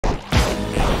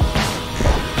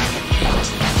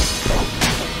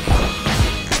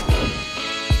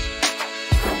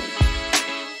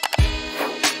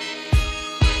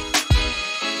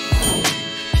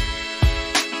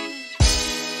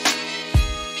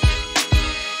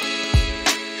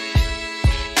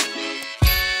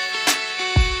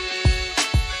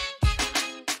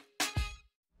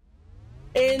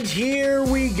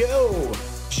go.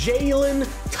 Jaylon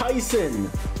Tyson,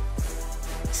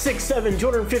 6'7",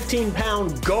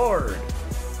 215-pound guard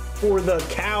for the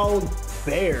Cal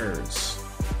Bears.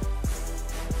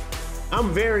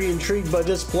 I'm very intrigued by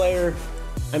this player.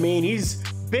 I mean, he's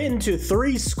been to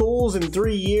 3 schools in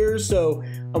 3 years, so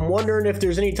I'm wondering if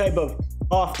there's any type of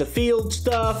off-the-field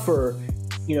stuff or,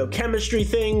 you know, chemistry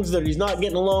things that he's not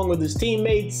getting along with his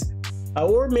teammates.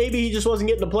 Or maybe he just wasn't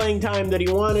getting the playing time that he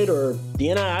wanted, or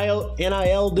the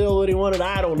NIL deal that he wanted.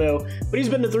 I don't know. But he's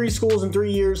been to 3 schools in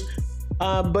 3 years.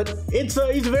 But he's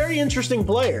a very interesting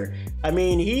player. I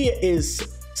mean, he is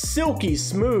silky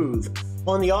smooth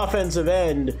on the offensive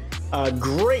end.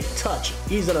 Great touch.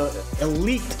 He's an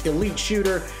elite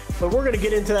shooter. But we're going to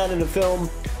get into that in the film.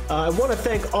 I want to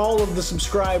thank all of the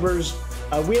subscribers.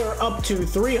 We are up to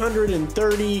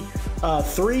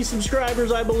 333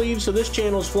 subscribers, I believe, so this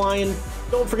channel's flying.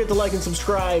 Don't forget to like and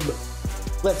subscribe.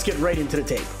 Let's get right into the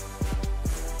tape.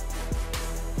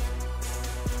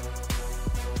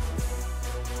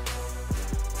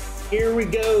 Here we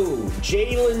go.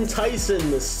 Jaylon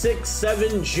Tyson, the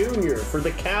 6'7" junior for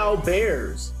the Cal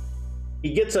Bears.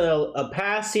 He gets a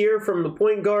pass here from the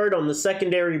point guard on the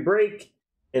secondary break,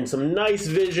 and some nice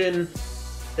vision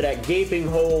to that gaping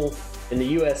hole in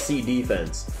the USC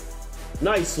defense.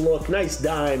 Nice look, nice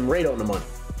dime, right on the money.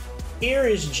 Here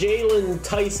is Jaylon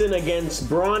Tyson against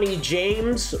Bronny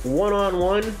James,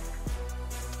 one-on-one.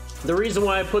 The reason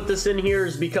why I put this in here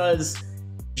is because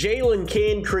Jaylon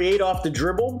can create off the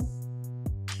dribble.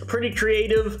 Pretty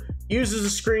creative, uses the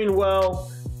screen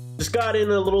well, just got in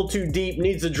a little too deep,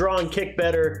 needs to draw and kick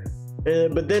better,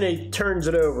 but then he turns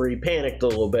it over. He panicked a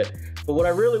little bit. But what I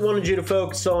really wanted you to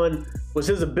focus on was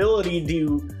his ability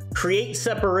to create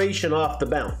separation off the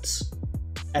bounce.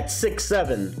 At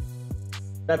 6'7",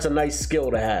 that's a nice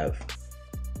skill to have.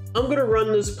 I'm going to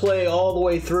run this play all the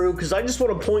way through because I just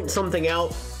want to point something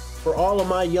out for all of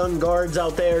my young guards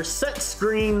out there. Set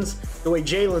screens the way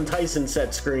Jaylon Tyson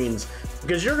set screens,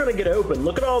 because you're going to get open.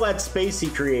 Look at all that space he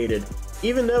created.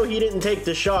 Even though he didn't take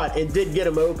the shot, it did get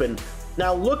him open.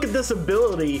 Now look at this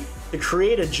ability to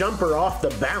create a jumper off the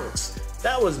bounce.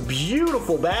 That was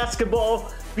beautiful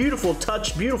basketball, beautiful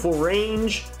touch, beautiful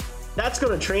range. That's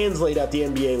going to translate at the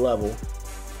NBA level.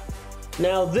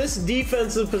 Now this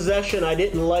defensive possession I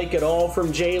didn't like at all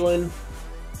from Jaylon.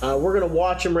 We're going to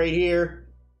watch him right here.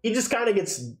 He just kind of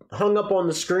gets hung up on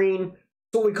the screen.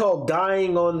 It's what we call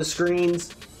dying on the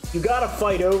screens. You got to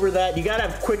fight over that. You got to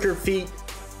have quicker feet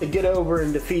to get over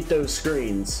and defeat those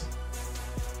screens.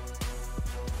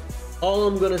 All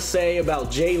I'm going to say about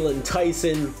Jaylon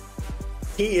Tyson,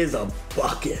 he is a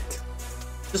bucket.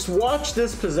 Just watch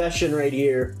this possession right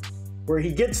here where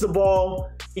he gets the ball,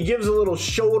 he gives a little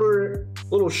shoulder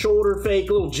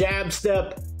fake, little jab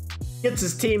step, gets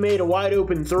his teammate a wide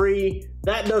open 3.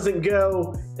 That doesn't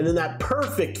go, and then that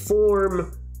perfect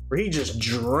form where he just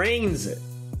drains it.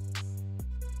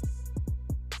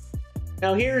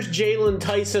 Now here's Jaylon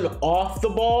Tyson off the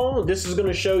ball. This is going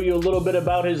to show you a little bit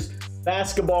about his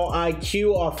basketball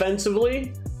IQ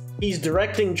offensively. He's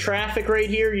directing traffic right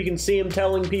here. You can see him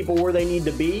telling people where they need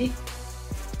to be.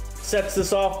 Sets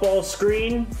this off-ball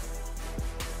screen.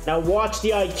 Now watch the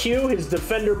IQ. His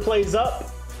defender plays up.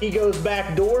 He goes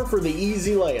back door for the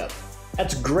easy layup.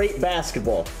 That's great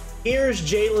basketball. Here's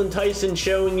Jaylon Tyson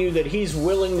showing you that he's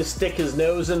willing to stick his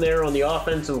nose in there on the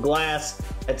offensive glass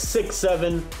at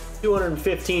 6'7",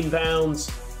 215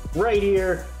 pounds. Right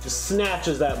here, just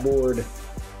snatches that board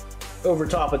over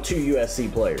top of 2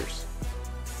 USC players.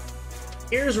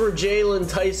 Here's where Jaylon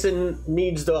Tyson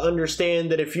needs to understand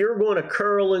that if you're going to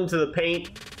curl into the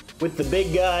paint with the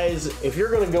big guys, if you're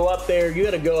going to go up there, you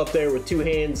got to go up there with 2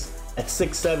 hands at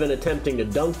 6'7", attempting to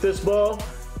dunk this ball.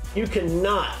 You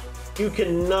cannot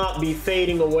be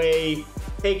fading away,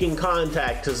 taking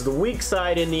contact, because the weak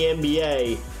side in the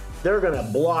NBA, they're going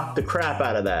to block the crap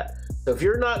out of that. So if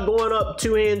you're not going up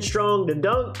 2 hands strong to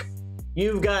dunk,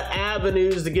 you've got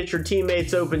avenues to get your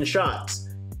teammates open shots.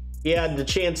 He had the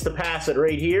chance to pass it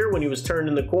right here when he was turned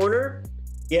in the corner.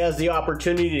 He has the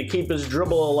opportunity to keep his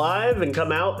dribble alive and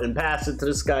come out and pass it to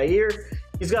this guy here.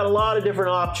 He's got a lot of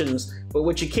different options, but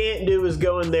what you can't do is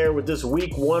go in there with this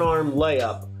weak one-arm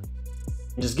layup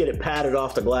and just get it patted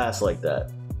off the glass like that.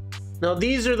 Now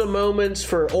these are the moments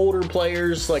for older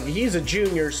players. Like, he's a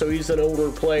junior, so he's an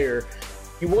older player.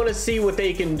 You want to see what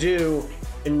they can do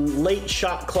in late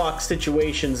shot clock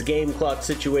situations, game clock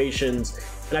situations.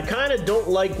 And I kind of don't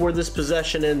like where this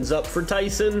possession ends up for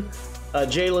Tyson.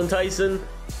 Jaylon Tyson,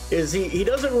 is he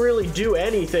doesn't really do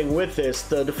anything with this.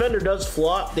 The defender does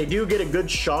flop. They do get a good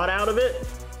shot out of it,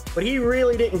 but he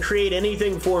really didn't create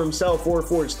anything for himself or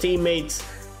for his teammates.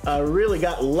 Really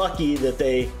got lucky that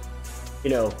they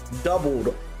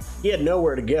doubled. He had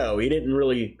nowhere to go. He didn't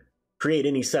really create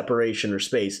any separation or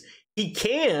space. He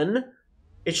can.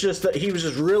 It's just that he was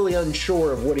just really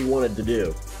unsure of what he wanted to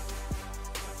do.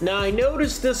 Now, I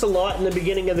noticed this a lot in the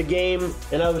beginning of the game,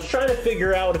 and I was trying to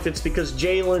figure out if it's because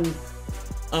Jaylon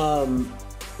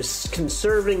is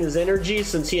conserving his energy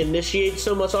since he initiates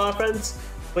so much offense,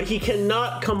 but he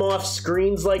cannot come off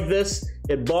screens like this.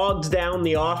 It bogs down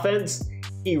the offense.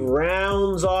 He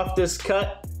rounds off this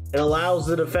cut and allows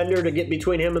the defender to get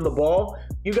between him and the ball.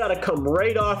 You got to come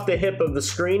right off the hip of the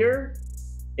screener,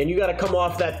 and you got to come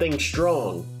off that thing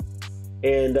strong.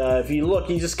 And if you look,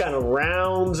 he just kind of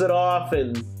rounds it off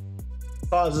and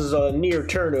causes a near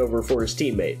turnover for his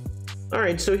teammate. All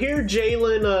right, so here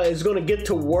Jaylon is going to get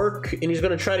to work, and he's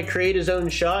going to try to create his own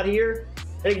shot here.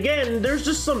 And again, there's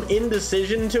just some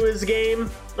indecision to his game.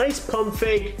 Nice pump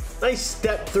fake, nice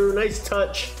step through, nice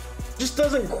touch. Just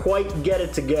doesn't quite get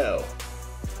it to go.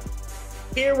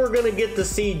 Here we're going to get to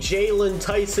see Jaylon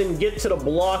Tyson get to the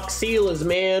block, seal his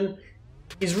man.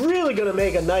 He's really going to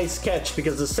make a nice catch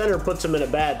because the center puts him in a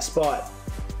bad spot.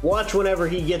 Watch whenever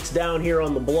he gets down here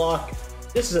on the block.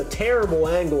 This is a terrible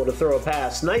angle to throw a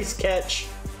pass. Nice catch,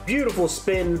 beautiful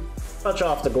spin, touch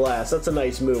off the glass. That's a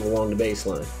nice move along the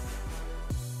baseline.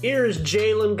 Here's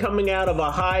Jaylon coming out of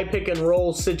a high pick and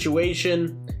roll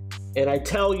situation. And I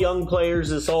tell young players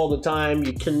this all the time.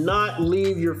 You cannot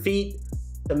leave your feet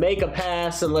to make a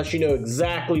pass unless you know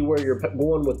exactly where you're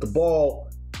going with the ball.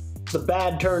 It's a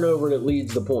bad turnover that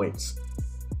leads the points.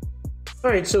 All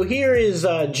right, so here is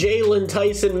Jaylon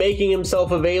Tyson making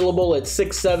himself available at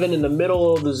 6'7" in the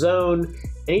middle of the zone.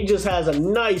 And he just has a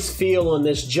nice feel on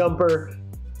this jumper.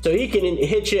 So he can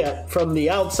hit you from the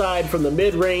outside, from the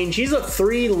mid-range. He's a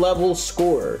 3-level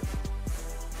scorer.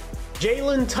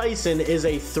 Jaylon Tyson is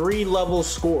a 3-level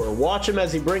scorer. Watch him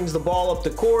as he brings the ball up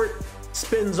the court,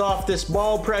 spins off this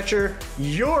ball pressure,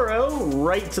 Euro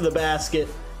right to the basket.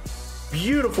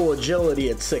 Beautiful agility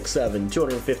at 6'7",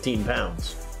 215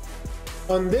 pounds.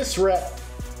 On this rep,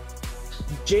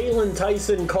 Jaylon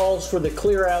Tyson calls for the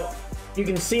clear out. You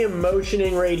can see him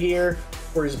motioning right here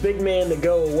for his big man to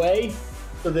go away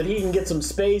so that he can get some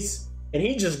space, and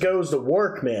he just goes to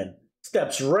work, man.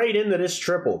 Steps right into this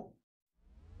triple.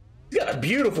 He's got a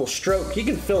beautiful stroke. He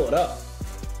can fill it up.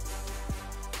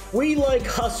 We like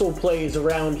hustle plays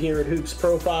around here at Hoops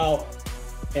Profile,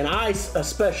 and I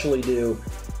especially do.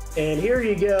 And here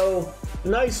you go.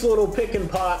 Nice little pick and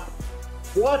pop.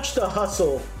 Watch the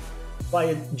hustle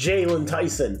by Jaylon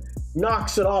Tyson.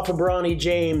 Knocks it off of Bronny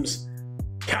James.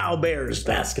 Cal Bears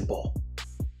basketball.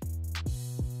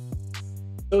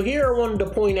 So here I wanted to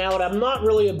point out, I'm not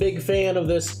really a big fan of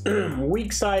this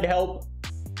weak side help.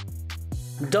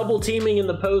 Double teaming in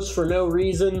the post for no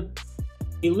reason.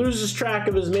 He loses track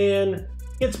of his man,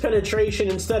 gets penetration.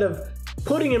 Instead of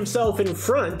putting himself in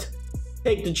front,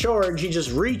 take the charge, he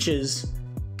just reaches,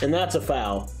 and that's a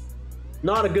foul.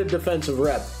 Not a good defensive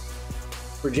rep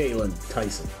for Jaylon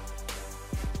Tyson.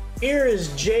 Here is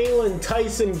Jaylon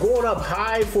Tyson going up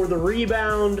high for the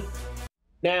rebound.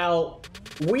 Now,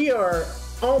 we are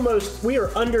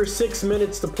under 6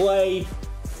 minutes to play.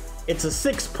 It's a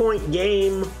 6-point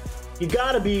game. You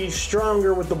gotta be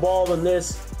stronger with the ball than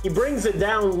this. He brings it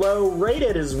down low, right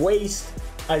at his waist.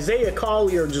 Isaiah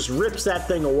Collier just rips that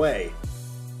thing away.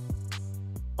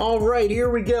 All right, here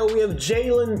we go. We have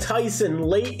Jaylon Tyson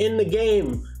late in the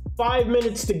game. 5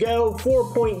 minutes to go,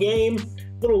 4-point game.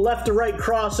 Little left to right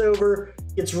crossover.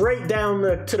 Gets right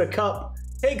down to the cup.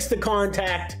 Takes the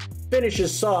contact.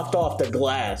 Finishes soft off the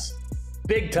glass.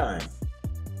 Big time.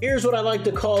 Here's what I like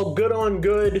to call good on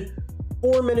good.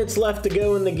 4 minutes left to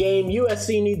go in the game.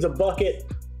 USC needs a bucket.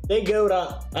 They go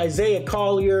to Isaiah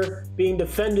Collier being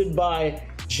defended by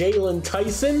Jaylon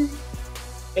Tyson.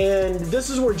 And this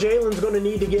is where Jaylon's going to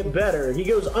need to get better. He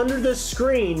goes under this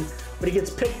screen, but he gets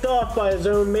picked off by his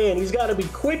own man. He's got to be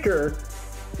quicker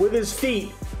with his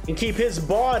feet and keep his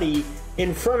body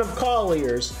in front of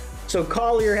Collier's. So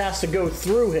Collier has to go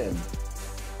through him.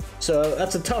 So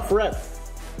that's a tough rep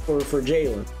for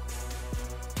Jaylon.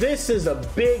 This is a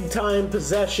big-time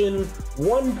possession.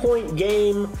 1-point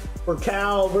game for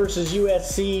Cal versus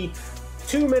USC.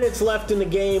 2 minutes left in the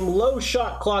game. Low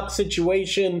shot clock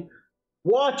situation.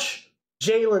 Watch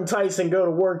Jaylon Tyson go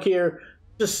to work here.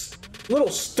 Just little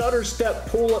stutter step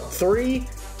pull-up three.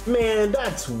 Man,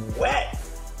 that's wet.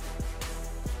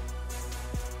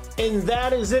 And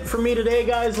that is it for me today,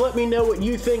 guys. Let me know what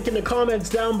you think in the comments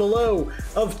down below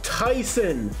of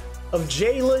Tyson, of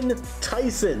Jaylon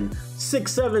Tyson.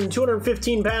 6'7",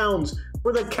 215 pounds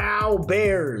for the Cal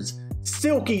Bears.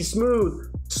 Silky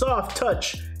smooth, soft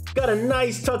touch. Got a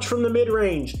nice touch from the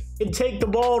mid-range. Can take the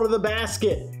ball to the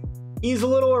basket. He's a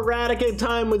little erratic at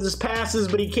time with his passes,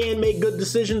 but he can make good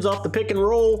decisions off the pick and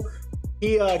roll.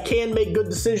 He can make good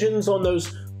decisions on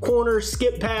those corner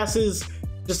skip passes.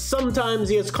 Just sometimes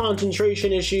he has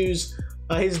concentration issues.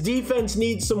 His defense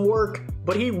needs some work,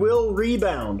 but he will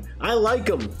rebound. I like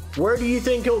him. Where do you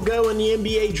think he'll go in the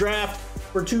NBA draft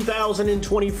for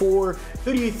 2024?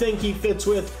 Who do you think he fits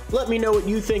with? Let me know what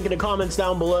you think in the comments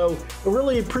down below. I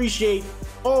really appreciate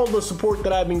all the support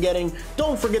that I've been getting.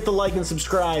 Don't forget to like and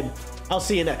subscribe. I'll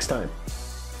see you next time.